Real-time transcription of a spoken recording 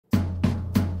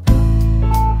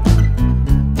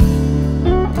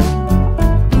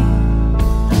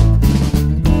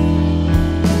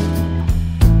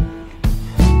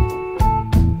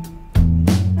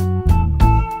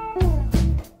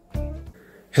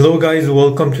Hello guys,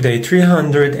 welcome to day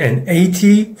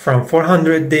 380 from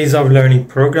 400 days of learning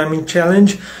programming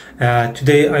challenge.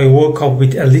 Today I woke up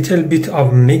with a little bit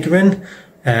of migraine.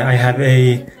 I have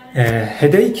a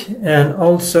headache and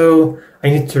also I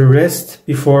need to rest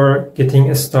before getting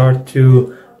a start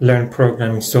to learn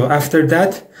programming. So after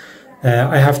that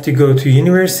I have to go to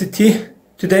university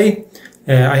today.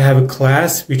 I have a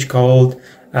class which called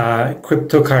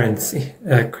cryptocurrency.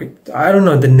 I don't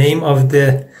know the name of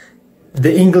the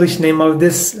English name of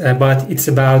this, but it's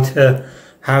about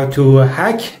how to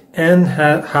hack and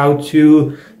how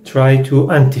to try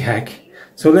to anti-hack.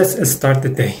 So let's start the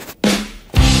day.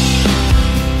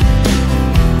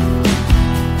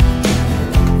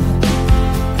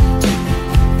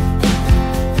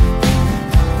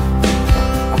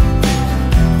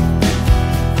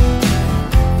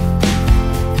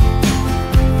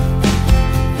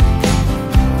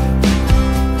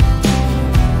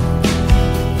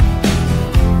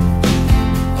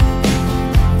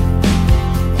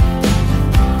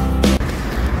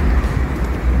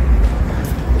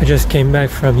 I just came back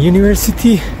from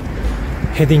university,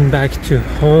 heading back to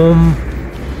home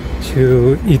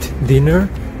to eat dinner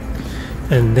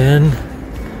and then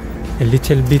a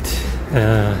little bit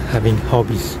having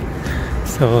hobbies.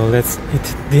 So let's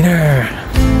eat dinner.